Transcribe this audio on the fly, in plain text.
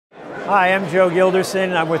Hi, I'm Joe Guilderson,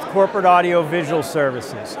 and I'm with Corporate Audio Visual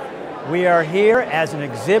Services. We are here as an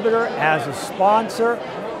exhibitor, as a sponsor,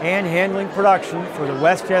 and handling production for the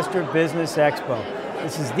Westchester Business Expo.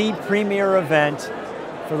 This is the premier event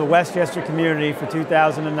for the Westchester community for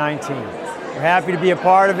 2019. We're happy to be a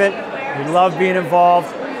part of it. We love being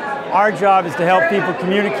involved. Our job is to help people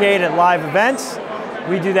communicate at live events.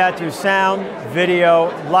 We do that through sound, video,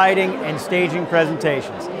 lighting, and staging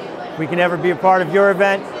presentations. If we can ever be a part of your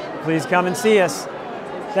event, please come and see us.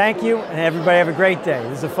 Thank you, and everybody have a great day.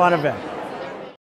 This is a fun event.